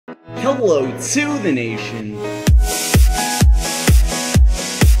Hello to the nation.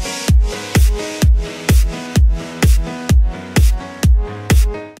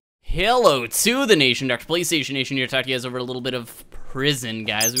 Hello to the nation, DrPlaystation Nation here to talk to you guys over a little bit of prison,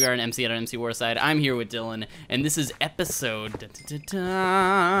 guys. We are an MC at MC Warside. I'm here with Dylan, and this is episode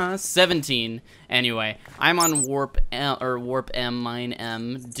 17. Anyway, I'm on Warp M, mine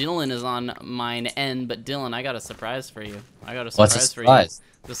M. Dylan is on mine N, but Dylan, I got a surprise for you. What's the surprise?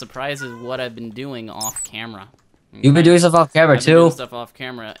 The surprise is what I've been doing off camera. Okay? You've been doing stuff off camera I've been too? doing stuff off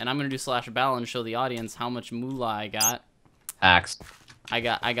camera, and I'm gonna do /bal and show the audience how much moolah I got. Hacks. I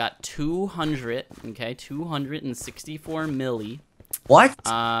got 200, okay, 264 milli. What?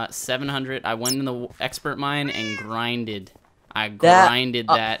 700. I went in the expert mine and grinded. I grinded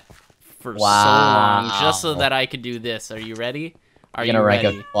that for so long just so that I could do this. Are you ready? Are you ready?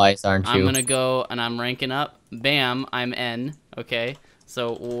 Rank up twice, aren't you? I'm gonna go and I'm ranking up. Bam, I'm N. Okay,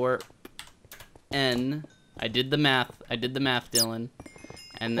 so warp N. I did the math, Dylan.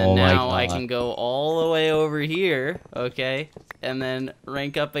 And then now I can go all the way over here, okay, and then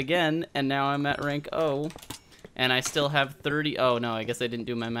rank up again, and now I'm at rank O, and I still have 30. Oh no, I guess I didn't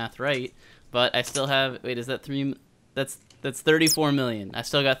do my math right, but I still have. Wait, is that 3? That's 34 million. I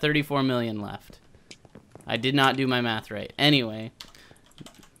still got 34 million left. I did not do my math right. Anyway,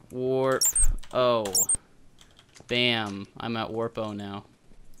 warp O. Bam, I'm at warp O now.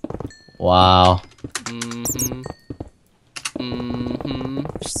 Wow.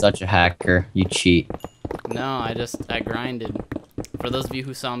 Such a hacker. You cheat. No, I grinded. For those of you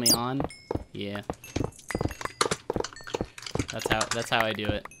who saw me on, yeah. That's how I do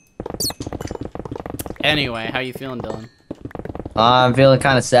it. Anyway, how you feeling, Dylan? I'm feeling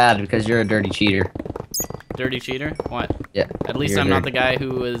kind of sad because you're a dirty cheater. Dirty cheater? What? Yeah. At least I'm not the guy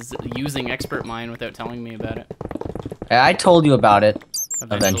who was using expert mine without telling me about it. I told you about it.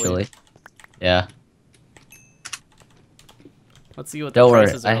 Eventually. Yeah. Let's see what the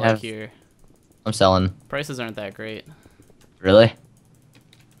prices are like here. I'm selling. Prices aren't that great. Really?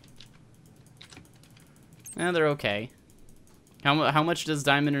 Eh, they're okay. How much does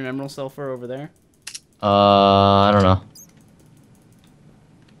diamond and emerald sell for over there? I don't know.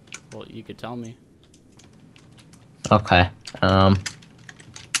 Well, you could tell me. Okay.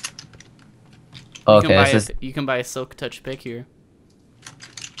 Okay. You can buy a silk touch pick here.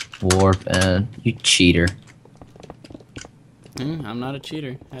 Warp and you cheater. I'm not a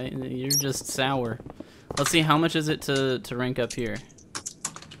cheater. You're just sour. Let's see, how much is it to rank up here?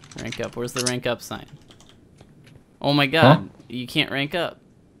 Rank up. Where's the rank up sign? Oh my god, huh? You can't rank up.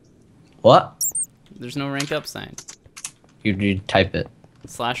 What? There's no rank up sign. You type it.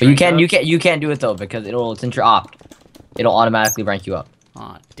 Slash. But you can't do it though because since you're opt, it'll automatically rank you up.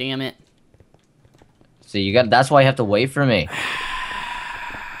 Aw, damn it. So that's why you have to wait for me.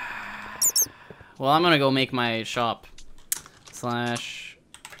 Well, I'm gonna go make my shop.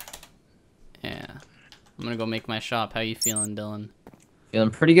 Yeah. I'm gonna go make my shop. How you feeling, Dylan?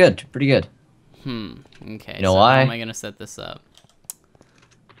 Feeling pretty good. Pretty good. Okay. You know why? How am I gonna set this up?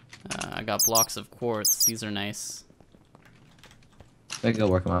 I got blocks of quartz. These are nice. I go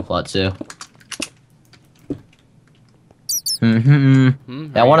work on my plot too.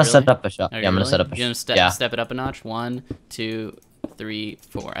 I want to set up a shop. Yeah, I'm gonna set up a shop. You're gonna step it up a notch? 1, 2, 3,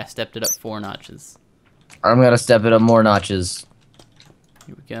 4. I stepped it up 4 notches. I'm gonna step it up more notches.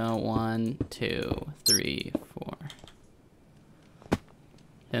 Here we go. 1, 2, 3, 4.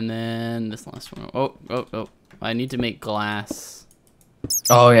 And then this last one. Oh. I need to make glass.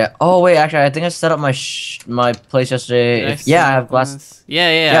 Oh yeah. Oh wait, actually, I think I set up my place yesterday. Yeah, I have glass.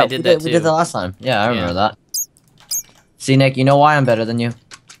 Yeah, I did that too. We did that last time. Yeah, I remember that. See, Nick, you know why I'm better than you?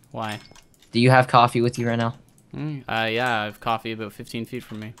 Why? Do you have coffee with you right now? Yeah, I have coffee about 15 feet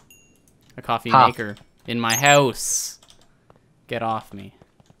from me. A coffee maker in my house. Get off me.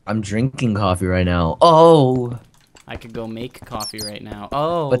 I'm drinking coffee right now. Oh. I could go make coffee right now.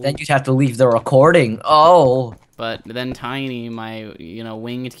 Oh. But then you'd have to leave the recording. Oh. But then Tiny, my,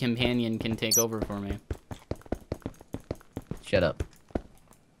 winged companion, can take over for me. Shut up.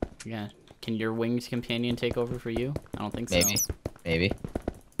 Yeah. Can your winged companion take over for you? I don't think so. Maybe.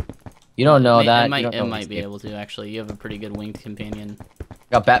 You don't know that. It might be able to, actually. You have a pretty good winged companion.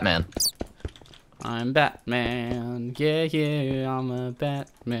 Got Batman. I'm Batman. Yeah, I'm a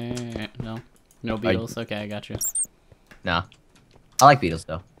Batman. No Beatles. Okay, I got you. Nah. I like Beatles,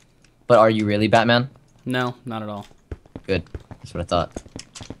 though. But are you really Batman? No, not at all. Good. That's what I thought.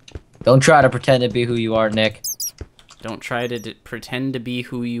 Don't try to pretend to be who you are, Nick. Don't try to pretend to be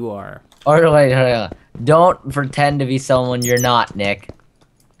who you are. Or wait. Don't pretend to be someone you're not, Nick.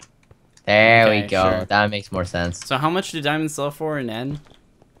 There we go. Sure. That makes more sense. So how much do diamonds sell for in N?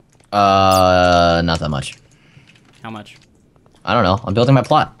 Not that much. How much? I don't know. I'm building my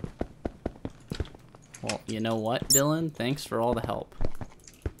plot. Well, you know what, Dylan? Thanks for all the help.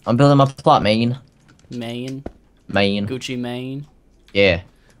 I'm building my plot, man. Main. Man. Gucci Mane. Yeah.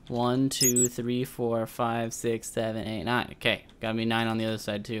 1, 2, 3, 4, 5, 6, 7, 8, 9. Okay, gotta be 9 on the other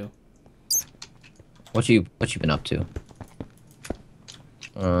side too. What you been up to?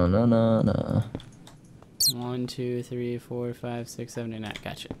 No. 1, 2, 3, 4, 5, 6, 7, 8, 9.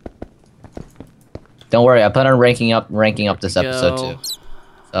 Gotcha. Don't worry, I plan on ranking up this episode too.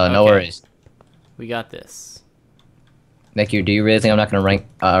 So no worries. We got this. Nick, do you really think I'm not gonna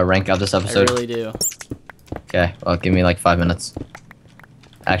rank up this episode? I really do. Okay, well, give me like 5 minutes.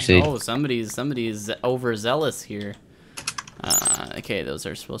 Actually. Oh, somebody's overzealous here. Okay, those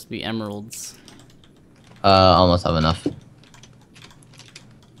are supposed to be emeralds. Almost have enough.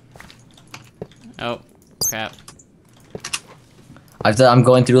 Oh, crap. I'm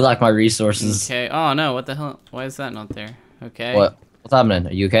going through like my resources. Okay. Oh no, what the hell? Why is that not there? Okay. What's happening?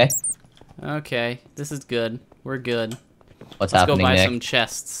 Are you okay? Okay, this is good. We're good. What's Let's happening, go buy Nick? some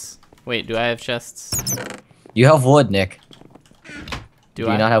chests. Wait, do I have chests? You have wood, Nick. Do you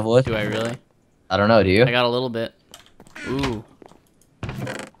I not have wood? Do I really? I don't know. Do you? I got a little bit. Ooh.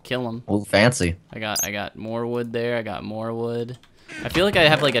 Kill him. Ooh, fancy. I got more wood there. I got more wood. I feel like I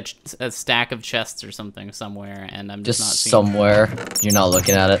have like a stack of chests or something somewhere, and I'm just not seeing somewhere. You're not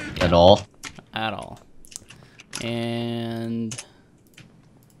looking at it at all. At all. And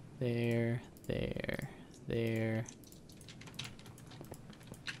there.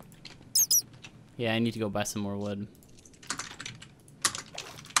 Yeah, I need to go buy some more wood.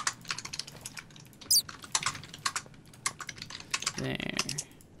 There.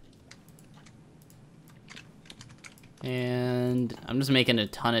 And I'm just making a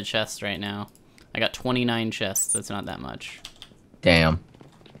ton of chests right now. I got 29 chests. That's not that much. Damn.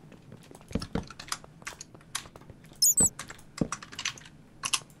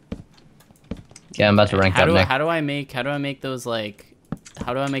 Yeah, I'm about to rank up, Nick. How do I make those, like,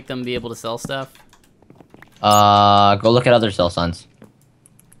 how do I make them be able to sell stuff? Go look at other sell signs.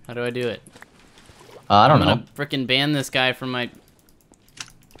 How do I do it? I don't know. I'm gonna frickin' ban this guy from my...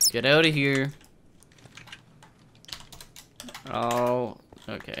 Get out of here. Oh,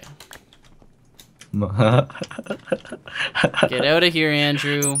 okay. Get out of here,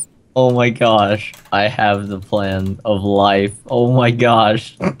 Andrew. Oh my gosh. I have the plan of life. Oh my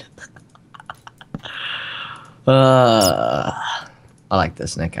gosh. I like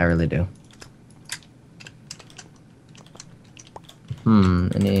this, Nick. I really do.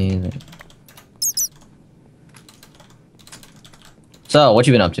 Anything. So, what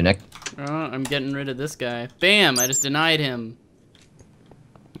you been up to, Nick? I'm getting rid of this guy. Bam! I just denied him.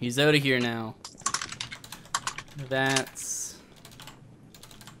 He's out of here now. That's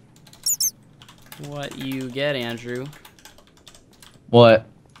what you get, Andrew. What?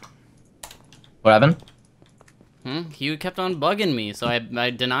 What happened? He kept on bugging me, so I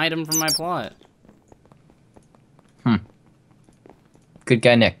denied him from my plot. Good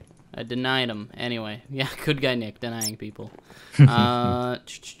guy, Nick. I denied him. Anyway, yeah, good guy Nick, denying people. So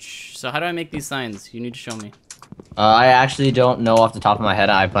how do I make these signs? You need to show me. I actually don't know off the top of my head.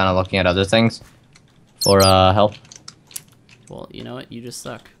 I plan on looking at other things for help. Well, you know what? You just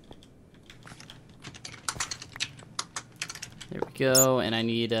suck. There we go, and I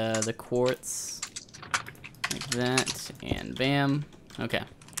need the quartz. Like that, and bam. Okay.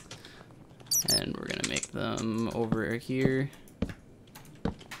 And we're gonna make them over here.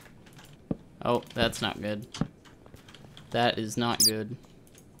 Oh, that's not good. That is not good.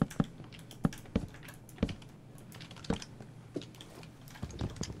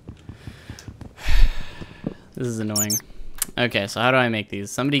 This is annoying. Okay, so how do I make these?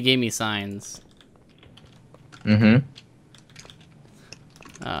 Somebody gave me signs.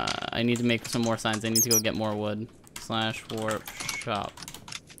 I need to make some more signs. I need to go get more wood. / warp shop.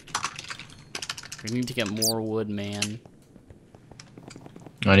 We need to get more wood, man.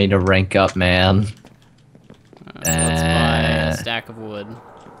 I need to rank up, man. Let's buy a stack of wood.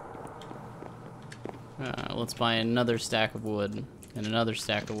 Let's buy another stack of wood. And another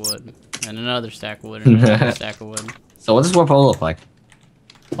stack of wood. And another stack of wood. And another stack of wood. So what does warp hole look like?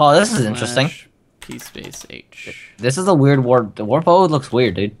 Oh, this is interesting. P space H. This is a weird warp. The warp hole looks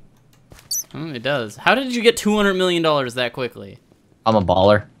weird, dude. It does. How did you get $200 million that quickly? I'm a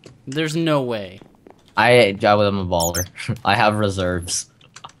baller. There's no way. I'm a baller. I have reserves.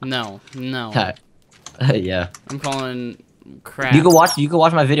 No. Yeah. I'm calling crap. You can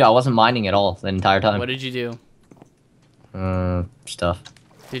watch my video. I wasn't mining at all the entire time. What did you do? Stuff.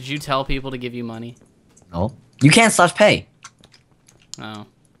 Did you tell people to give you money? No. You can't /pay. Oh.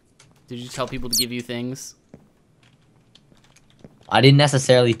 Did you tell people to give you things? I didn't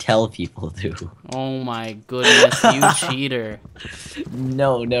necessarily tell people to. Oh my goodness, you cheater.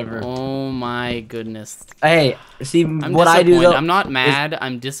 No, never. Oh my goodness. Hey, see, I'm what I do though... I'm not mad,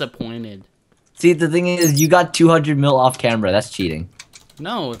 I'm disappointed. See, the thing is, you got 200 mil off camera. That's cheating.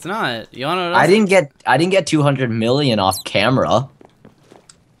 No, it's not. You wanna know what I didn't get 200 million off camera.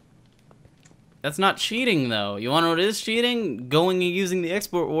 That's not cheating, though. You wanna know what is cheating? Going and using the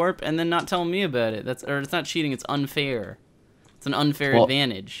export warp and then not telling me about it. It's not cheating, it's unfair. It's an unfair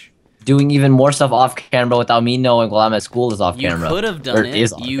advantage. Doing even more stuff off camera without me knowing while I'm at school is off camera. You could have done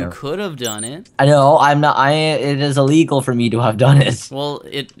it. You could have done it. I know. I'm not. It is illegal for me to have done it. Well,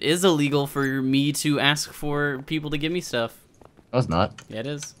 it is illegal for me to ask for people to give me stuff. No, it's not. Yeah, it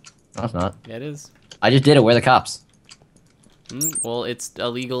is. No, it's not. Yeah, it is. I just did it. Where are the cops? Well, it's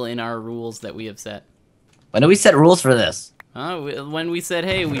illegal in our rules that we have set. When did we set rules for this? When we said,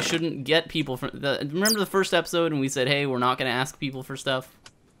 hey, we shouldn't get people from... remember the first episode when we said, hey, we're not going to ask people for stuff?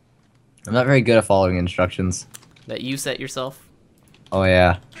 I'm not very good at following instructions. That you set yourself? Oh,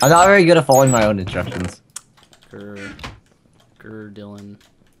 yeah. I'm not very good at following my own instructions. Dylan.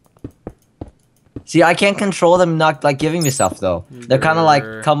 See, I can't control them not, like, giving me stuff, though. They're kind of like,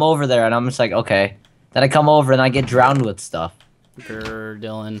 come over there, and I'm just like, okay. Then I come over, and I get drowned with stuff.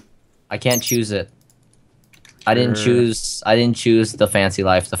 Dylan. I can't choose it. I didn't choose the fancy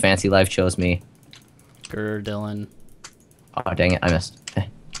life. The fancy life chose me. Dylan. Oh, dang it. I missed.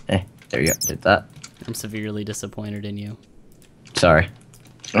 There you go. Did that. I'm severely disappointed in you. Sorry.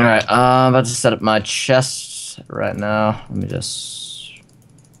 Alright, I'm about to set up my chest right now. Let me just...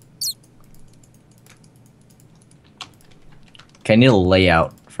 Okay, I need a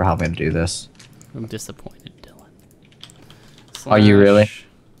layout for how I'm going to do this. I'm disappointed, Dylan. Are you really?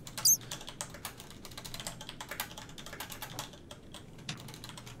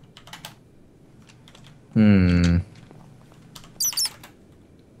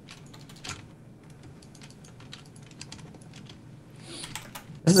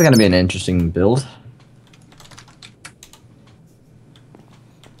 This is gonna be an interesting build.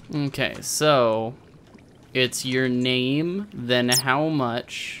 Okay, so it's your name, then how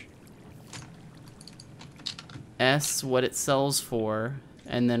much, S what it sells for,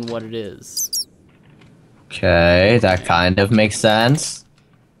 and then what it is. Okay, that kind of makes sense.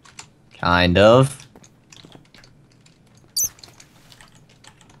 Kind of.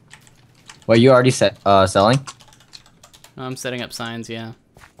 Well, you already set selling? I'm setting up signs, yeah.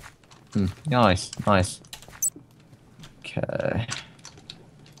 Nice, nice. Okay.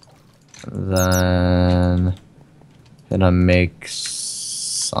 Then gonna make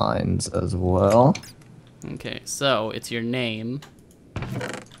signs as well. Okay, so it's your name.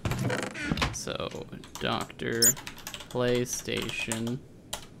 So DrPlaystation.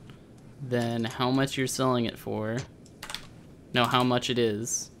 Then how much you're selling it for. No, how much it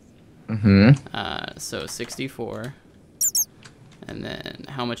is. So 64. And then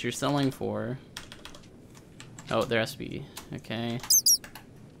how much you're selling for. Oh, there has to be. Okay.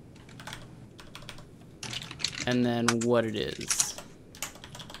 And then what it is.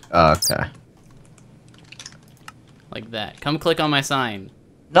 Okay. Like that. Come click on my sign.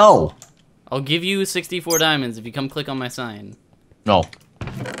 No! I'll give you 64 diamonds if you come click on my sign. No.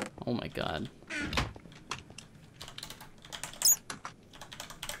 Oh my god.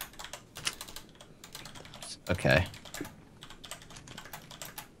 Okay.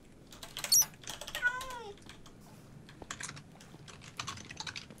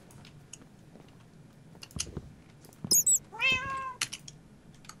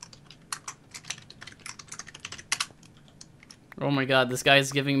 Oh my god, this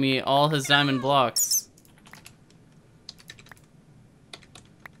guy's giving me all his diamond blocks.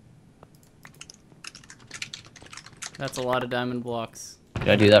 That's a lot of diamond blocks. Did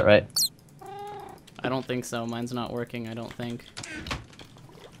I do that right? I don't think so. Mine's not working, I don't think.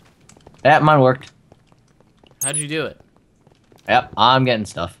 Yeah, mine worked. How'd you do it? Yep, I'm getting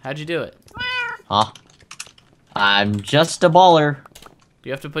stuff. How'd you do it? Huh? I'm just a baller. Do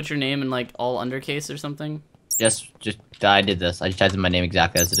you have to put your name in like all undercase or something? Just I did this. I just typed in my name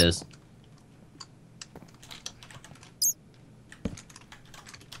exactly as it is.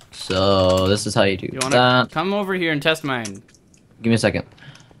 So this is how you do You wanna that. come over here and test mine? Give me a second.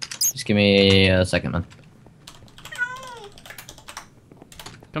 Just give me a second, man.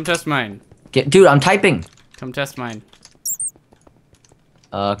 Come test mine. Dude, I'm typing. Come test mine.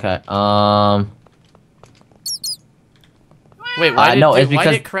 Okay. Wait, why no, it's why because...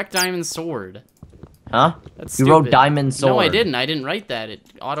 did it correct diamond sword? Huh? That's You stupid. wrote diamond sword. No, I didn't. I didn't write that. It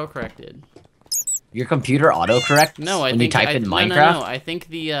auto-corrected. Your computer autocorrects No, when you type in Minecraft? No, I think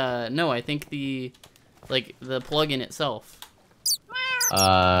the like the plugin itself.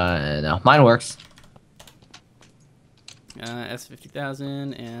 No, mine works.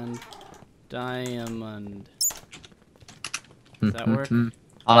 S50,000 and diamond. Does that work? I'm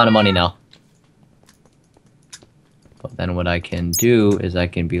out of money now. But then what I can do is I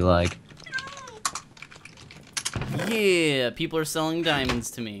can be like, yeah, people are selling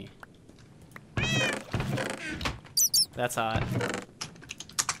diamonds to me. That's hot.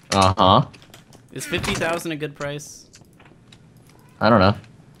 uh-huh. Is 50,000 a good price? I don't know.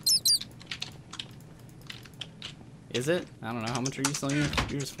 Is it? I don't know. How much are you selling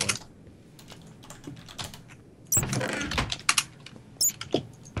yours for?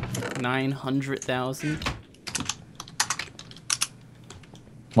 $900,000.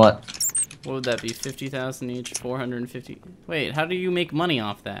 What? What would that be? 50,000 each. 450. Wait, how do you make money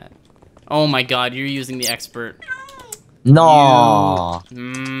off that? Oh my God, you're using the expert. No.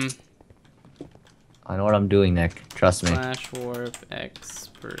 I know what I'm doing, Nick. Trust me. Flash warp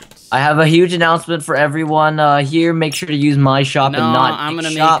expert. I have a huge announcement for everyone here. Make sure to use my shop and not I'm gonna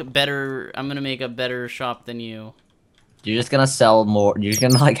Nick's shop. make better. I'm gonna make a better shop than you. You're just gonna sell more. You're just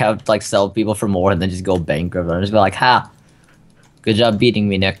gonna have sell people for more and then just go bankrupt. I'm just be like, ha. Good job beating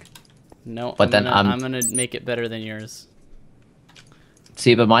me, Nick. No, but I'm gonna make it better than yours.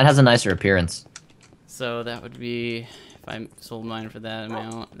 See, but mine has a nicer appearance. So that would be if I sold mine for that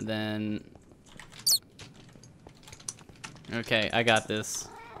amount, then. Okay, I got this.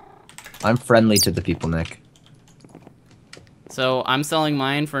 I'm friendly to the people, Nick. So I'm selling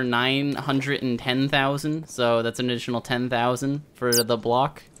mine for 910,000. So that's an additional 10,000 for the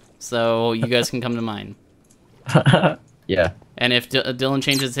block. So you guys can come to mine. Yeah. And if Dylan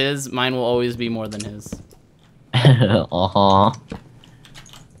changes his, mine will always be more than his. Uh-huh.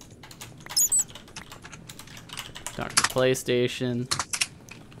 DrPlaystation.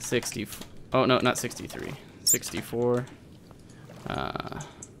 60. Oh no, not 63. 64.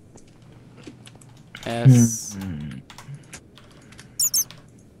 S.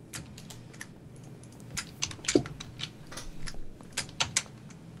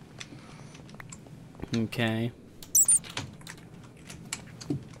 Okay.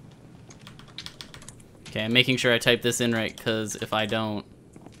 Okay, I'm making sure I type this in right, because if I don't...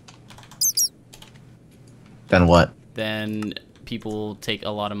 Then what? Then people take a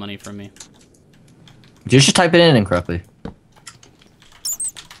lot of money from me. You should type it in incorrectly.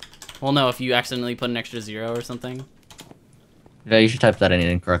 Well, no, if you accidentally put an extra 0 or something. Yeah, you should type that in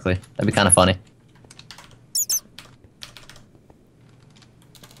incorrectly. That'd be kind of funny.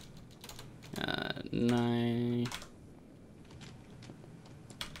 Nine.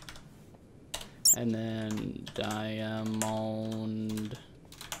 And then diamond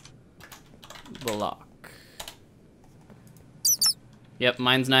block. Yep,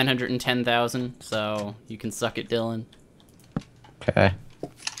 mine's 910,000, so you can suck it, Dylan. Okay.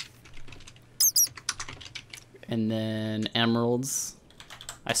 And then emeralds.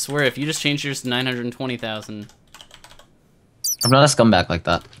 I swear, if you just change yours to 920,000. I'm not a scumbag like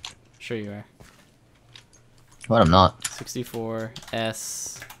that. Sure you are. What? I'm not. 64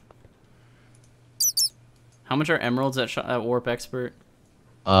 S. How much are emeralds at Warp Expert?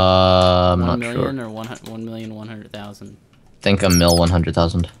 I'm 1 not million sure. or 1,100,000? Think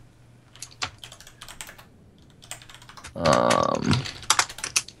 $1,100,000.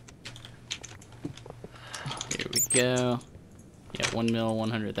 Here we go. Yeah,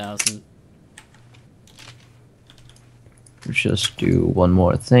 1,100,000. Just do one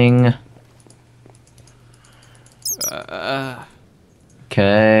more thing.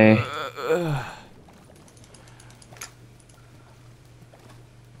 Okay.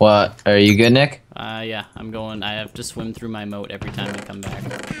 What? Are you good, Nick? Yeah, I'm going. I have to swim through my moat every time I come back.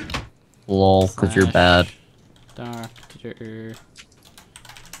 Lol, because you're bad.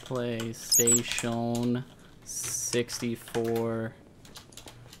 DrPlaystation 64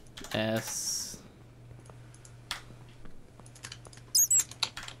 S.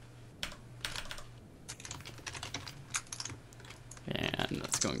 And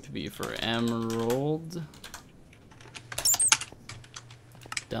that's going to be for emerald.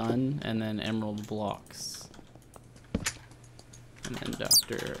 Done, and then emerald blocks. And then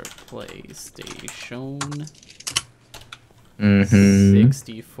DrPlaystation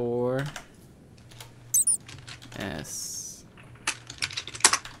 64 S.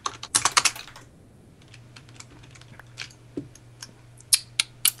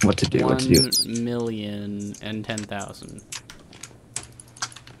 What to do? What to do? 1,010,000.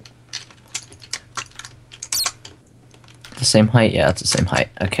 The same height? Yeah, it's the same height.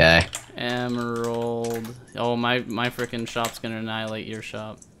 Okay. Emerald. Oh, my freaking shop's gonna annihilate your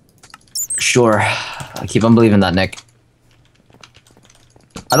shop. Sure. I keep on believing that, Nick.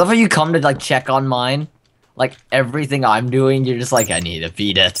 I love how you come to like check on mine. Like everything I'm doing, you're just like, I need to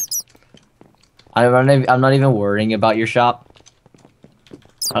feed it. I'm not even worrying about your shop.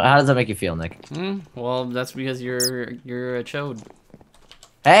 How does that make you feel, Nick? Well, that's because you're a chode.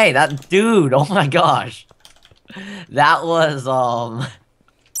 Hey, that dude! Oh my gosh, that was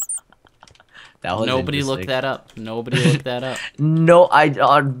that was Nobody looked that up. Nobody looked that up. No,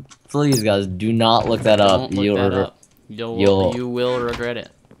 please, guys, do not look that up. Don't look that up. You will regret it.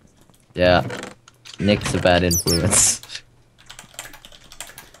 Yeah, Nick's a bad influence.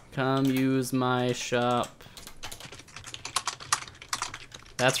 Come use my shop.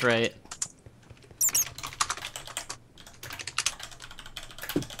 That's right.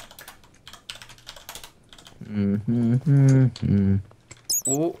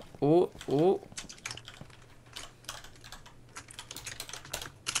 Ooh, ooh, ooh.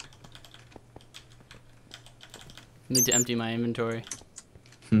 Need to empty my inventory.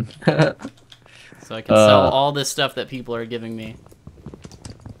 So I can sell all this stuff that people are giving me.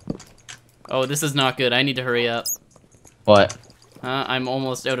 Oh, this is not good. I need to hurry up. What? I'm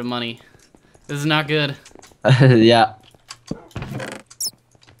almost out of money. This is not good. Yeah.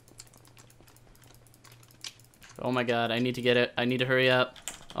 Oh my god, I need to get it. I need to hurry up.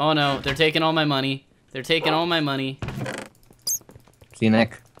 Oh no, they're taking all my money. They're taking all my money. See,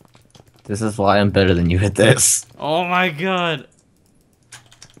 Nick? This is why I'm better than you at this. Oh my god.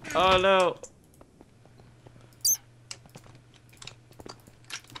 Oh no.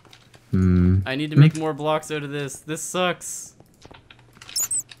 I need to make more blocks out of this. This sucks.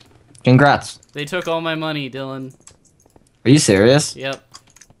 Congrats. They took all my money, Dylan. Are you serious? Yep.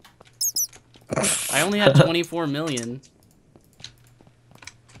 I only had 24 million.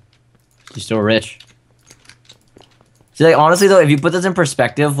 You're still rich. See, like, honestly, though, if you put this in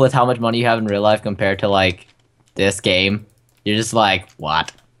perspective with how much money you have in real life compared to, like, this game, you're just like,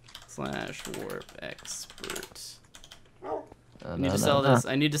 what? /warp expert. I need to sell this.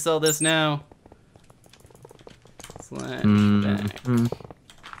 I need to sell this now. /back.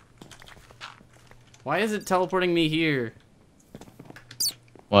 Why is it teleporting me here?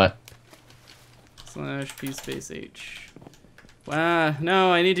 What? /pspace_h. Wow,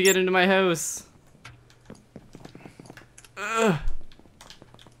 no, I need to get into my house. Ugh.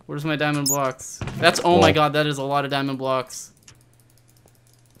 Where's my diamond blocks? That's, oh my god, that is a lot of diamond blocks.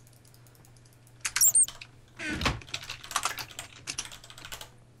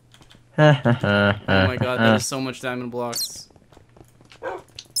 Oh my god, that is so much diamond blocks.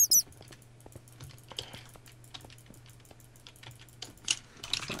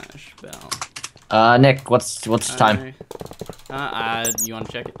 /bell. Nick, what's time? You want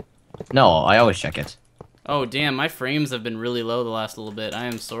to check it? No, I always check it. Oh damn, my frames have been really low the last little bit. I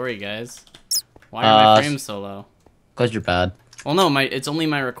am sorry, guys. Why are my frames so low? Cause you're bad. Well, no, it's only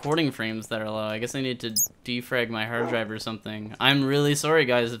my recording frames that are low. I guess I need to defrag my hard drive or something. I'm really sorry,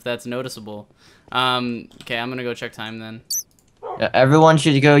 guys, if that's noticeable. Okay, I'm gonna go check time then. Yeah, everyone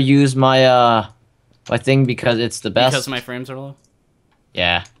should go use my my thing because it's the best. Because my frames are low?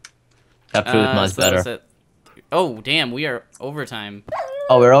 Yeah. That proves mine's better. Oh, damn, we are overtime.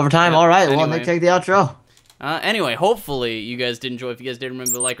 Oh, we're overtime? Yep. Alright, Anyway. well, Nick, take the outro. Anyway, hopefully you guys did enjoy. If you guys did,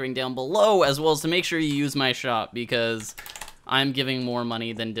 remember the like ring down below, as well as to make sure you use my shop, because I'm giving more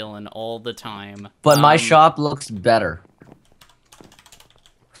money than Dylan all the time. But my shop looks better.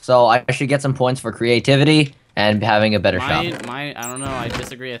 So I should get some points for creativity and having a better shop. I don't know, I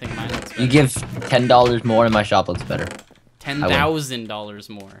disagree. I think mine looks better. You give $10 more and my shop looks better. $10,000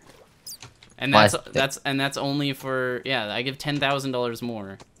 more. And that's only for, yeah, I give $10,000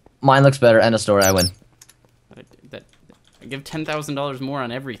 more. Mine looks better, end of story, I win. I give $10,000 more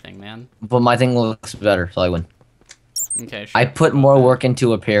on everything, man. But my thing looks better, so I win. Okay, sure. I put more work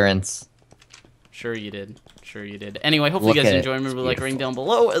into appearance. Sure you did. Sure you did. Anyway, hopefully you guys enjoy. Remember to like ring down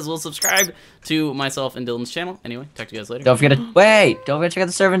below, as well as subscribe to myself and Dylan's channel. Anyway, talk to you guys later. Don't forget to check out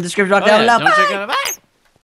the server in the description box down below. Don't check out. Bye!